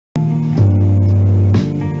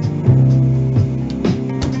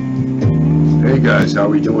Guys, how are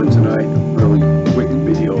we doing tonight? Really quick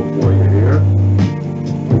video for you here.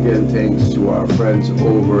 Again, thanks to our friends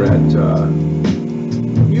over at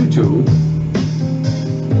YouTube.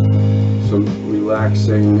 Some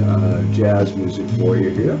relaxing jazz music for you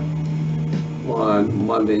here on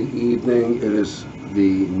Monday evening. It is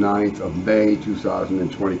the 9th of May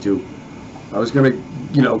 2022. I was going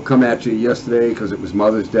to come at you yesterday because it was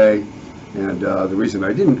Mother's Day, and the reason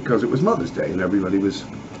I didn't, because it was Mother's Day and everybody was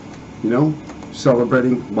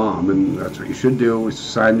celebrating mom, and that's what you should do. It's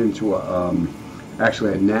signed into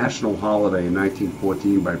actually a national holiday in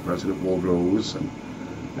 1914 by President Woodrow Wilson,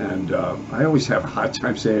 and I always have a hard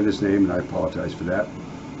time saying his name, and I apologize for that,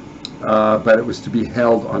 but it was to be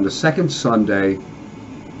held on the second Sunday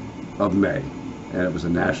of May, and it was a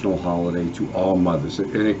national holiday to all mothers,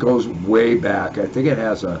 and it goes way back. I think it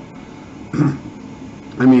has a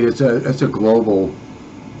I mean, it's a global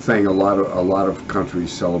thing. A lot of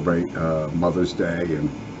countries celebrate Mother's Day,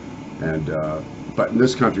 and but in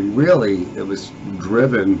this country, really, it was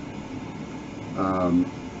driven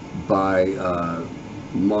by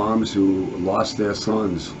moms who lost their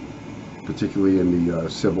sons, particularly in the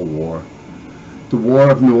Civil War, the War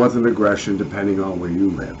of Northern Aggression, depending on where you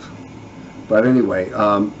live. But anyway,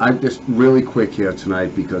 I'm just really quick here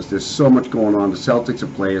tonight because there's so much going on. The Celtics are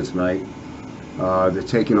playing tonight. They're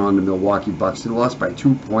taking on the Milwaukee Bucks. They lost by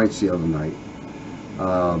 2 points the other night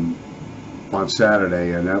on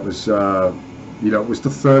Saturday, and that was, it was the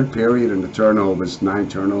third period, and the turnovers, 9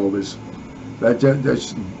 turnovers. That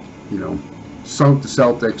just, sunk the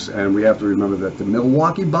Celtics, and we have to remember that the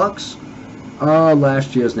Milwaukee Bucks are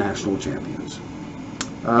last year's national champions.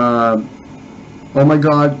 Oh my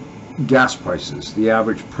God, gas prices. The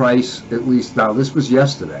average price, at least now, this was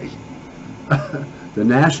yesterday. The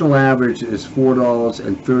national average is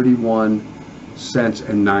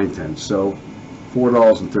 $4.31.09, so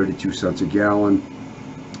 $4.32 a gallon.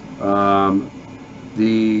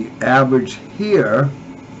 The average here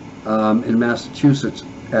in Massachusetts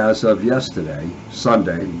as of yesterday,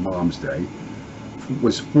 Sunday, Mom's Day,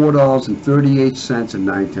 was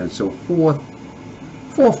 $4.38.09, so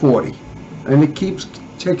 $4.40, and it keeps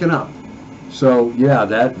ticking up. So yeah,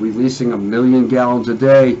 that releasing 1 million gallons a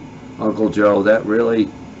day, Uncle Joe, that really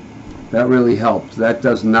helped. That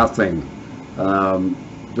does nothing.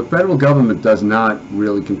 The federal government does not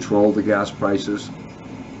really control the gas prices,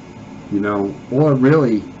 or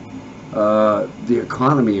really the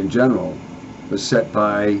economy in general is set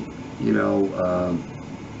by, the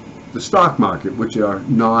stock market, which are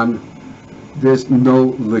there's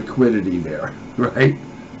no liquidity there, right?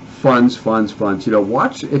 Funds.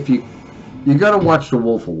 Watch, if you got to watch The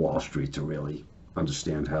Wolf of Wall Street to really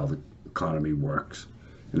understand how the economy works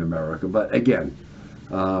in America. But again,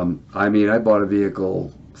 I mean, I bought a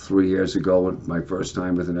vehicle 3 years ago, my first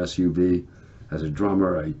time with an SUV. As a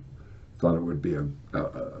drummer, I thought it would be a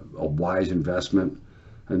wise investment,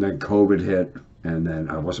 and then COVID hit, and then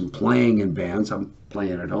I wasn't playing in bands, I'm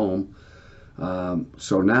playing at home.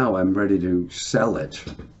 So now I'm ready to sell it.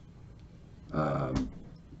 Only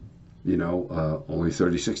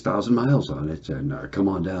 36,000 miles on it, and come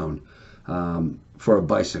on down, for a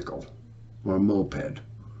bicycle or a moped,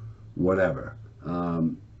 whatever.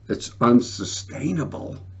 It's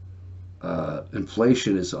unsustainable.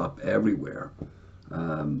 Inflation is up everywhere.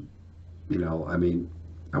 I mean,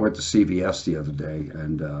 I went to CVS the other day,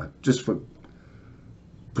 and just for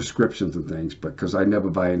prescriptions and things, because I never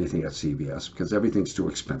buy anything at CVS because everything's too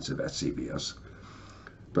expensive at CVS.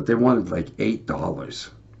 But they wanted like $8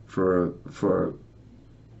 for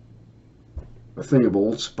a thing of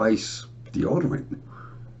Old Spice deodorant.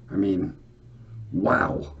 I mean,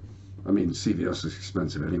 wow. I mean, CVS is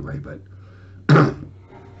expensive anyway, but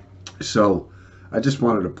so I just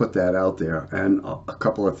wanted to put that out there, and a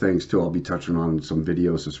couple of things too. I'll be touching on some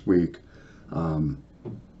videos this week.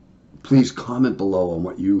 Please comment below on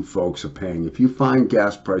what you folks are paying. If you find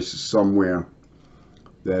gas prices somewhere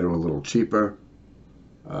that are a little cheaper,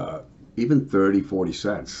 even 30-40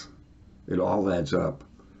 cents, it all adds up.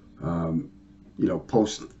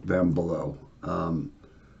 Post them below.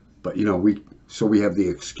 But we have the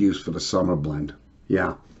excuse for the summer blend.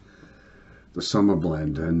 Yeah, the summer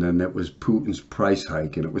blend, and then it was Putin's price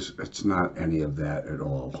hike, and it's not any of that at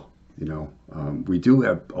all. We do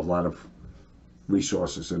have a lot of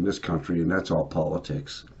resources in this country, and that's all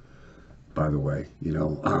politics, by the way.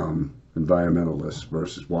 Environmentalists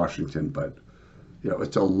versus Washington, but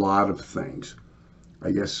it's a lot of things.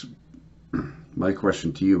 I guess my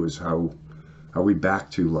question to you is, how are we back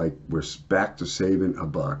to, we're back to saving a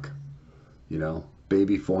buck?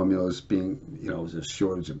 Baby formulas being, there's a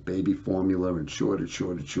shortage of baby formula, and shortage,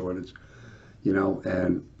 and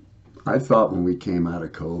I thought when we came out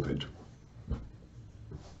of COVID,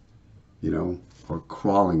 or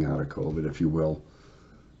crawling out of COVID, if you will,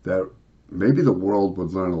 that maybe the world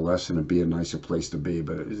would learn a lesson and be a nicer place to be.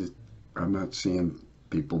 But I'm not seeing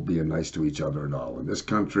people being nice to each other at all. In this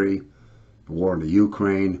country, the war in the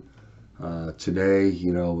Ukraine, today,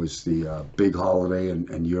 is the big holiday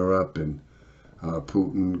in Europe, and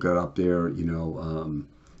Putin got up there,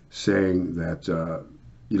 saying that,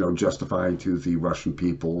 justifying to the Russian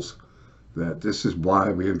peoples that this is why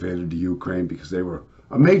we invaded the Ukraine, because they were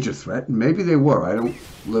a major threat, and maybe they were. I don't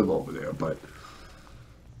live over there, but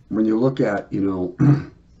when you look at,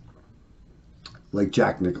 like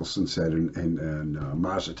Jack Nicholson said in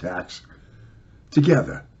Mars Attacks,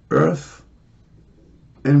 together, Earth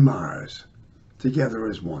and Mars, together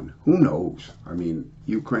as one. Who knows? I mean,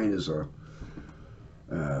 Ukraine is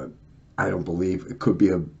I don't believe, it could be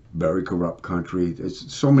a very corrupt country.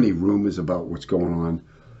 There's so many rumors about what's going on.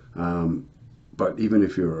 But even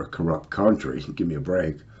if you're a corrupt country, give me a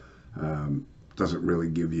break, doesn't really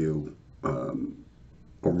give you a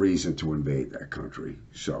reason to invade that country.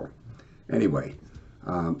 So anyway,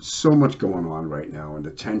 so much going on right now, and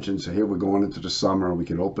the tensions are here. We're going into the summer. We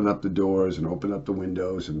can open up the doors and open up the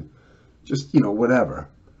windows and just, whatever,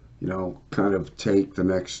 kind of take the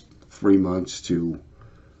next 3 months to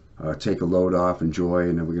take a load off, enjoy,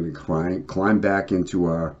 and then we're going to climb back into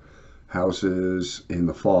our houses in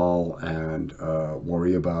the fall and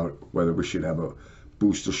worry about whether we should have a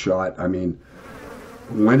booster shot. I mean,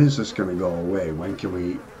 when is this going to go away? When can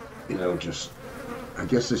we, I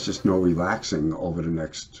guess there's just no relaxing over the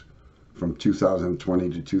next, from 2020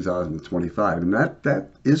 to 2025. And that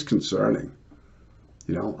is concerning.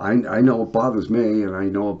 I know it bothers me, and I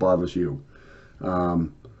know it bothers you.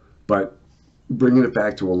 But bringing it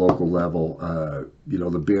back to a local level,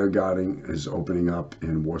 the beer garden is opening up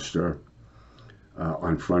in Worcester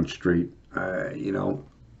on Front Street.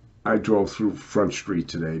 I drove through Front Street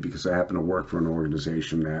today because I happen to work for an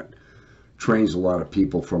organization that trains a lot of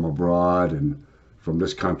people from abroad and from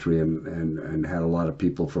this country, and had a lot of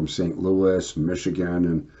people from St. Louis,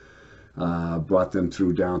 Michigan, and brought them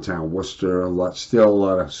through downtown Worcester. Still a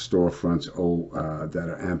lot of storefronts that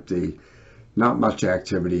are empty. Not much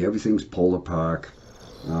activity. Everything's Polar Park.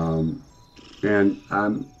 And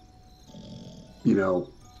I'm,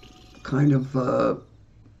 kind of a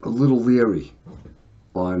little leery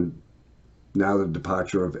on now the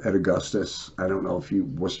departure of Ed Augustus. I don't know if you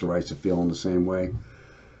Worcesterites are feeling the same way.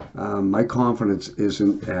 My confidence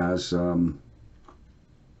isn't as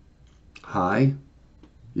high,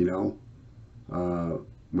 as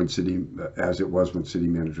it was when city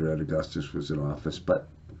manager Ed Augustus was in office,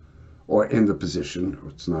 or in the position.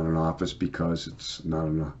 It's not an office because it's not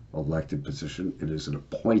an elected position. It is an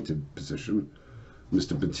appointed position.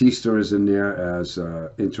 Mr. Batista is in there as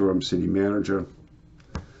interim city manager.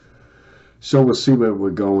 So we'll see where we're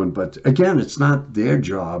going. But again, it's not their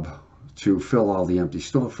job to fill all the empty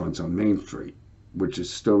storefronts on Main Street, which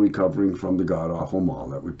is still recovering from the god-awful mall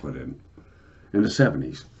that we put in the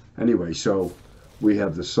 70s. Anyway, so we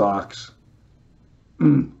have the Sox.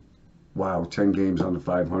 Wow, 10 games under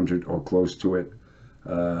 500 or close to it.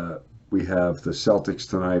 We have the Celtics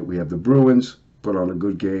tonight. We have the Bruins put on a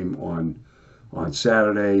good game on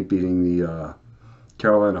Saturday, beating the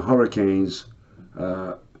Carolina Hurricanes,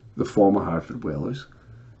 the former Hartford Whalers,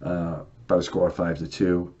 by a score of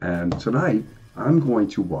 5-2. And tonight, I'm going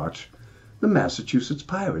to watch the Massachusetts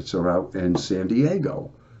Pirates are out in San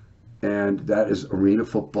Diego. And that is arena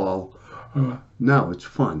football. No, it's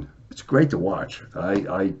fun. It's great to watch.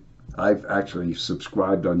 I've actually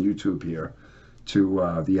subscribed on YouTube here to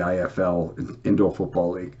the IFL, Indoor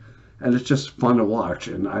Football League, and it's just fun to watch,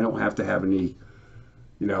 and I don't have to have any,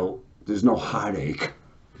 there's no heartache,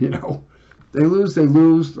 They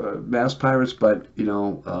lose, Mass Pirates, but,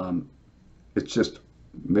 it's just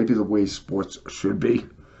maybe the way sports should be,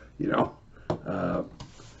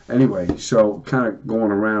 Anyway, so kind of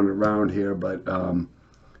going around and around here, but,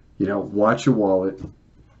 watch your wallet.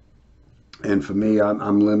 And for me,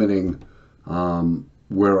 I'm limiting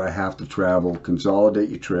where I have to travel. Consolidate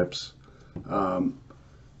your trips.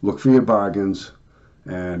 Look for your bargains.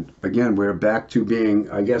 And again, we're back to being,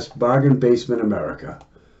 I guess, bargain basement America.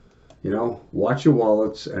 Watch your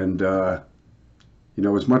wallets. And, as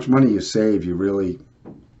much money you save, you really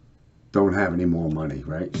don't have any more money,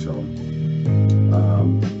 right? So,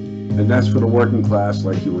 and that's for the working class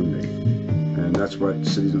like you and me. And that's what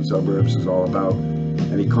Cities and Suburbs is all about.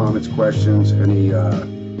 Any comments, questions, any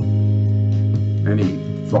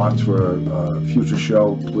thoughts for a future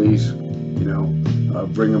show, please,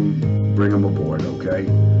 bring them aboard, okay?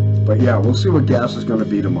 But yeah, we'll see what gas is going to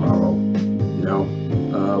be tomorrow,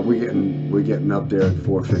 we're getting up there at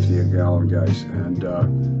 4.50 a gallon, guys, and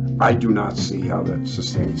I do not see how that's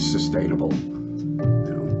sustainable.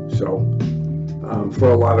 So for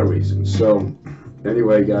a lot of reasons. So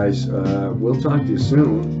anyway, guys, we'll talk to you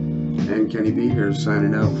soon. And Kenny B here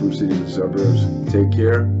signing out from City of the Suburbs. Take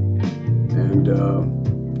care, and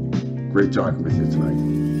great talking with you tonight.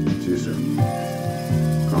 See you soon.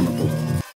 Comical.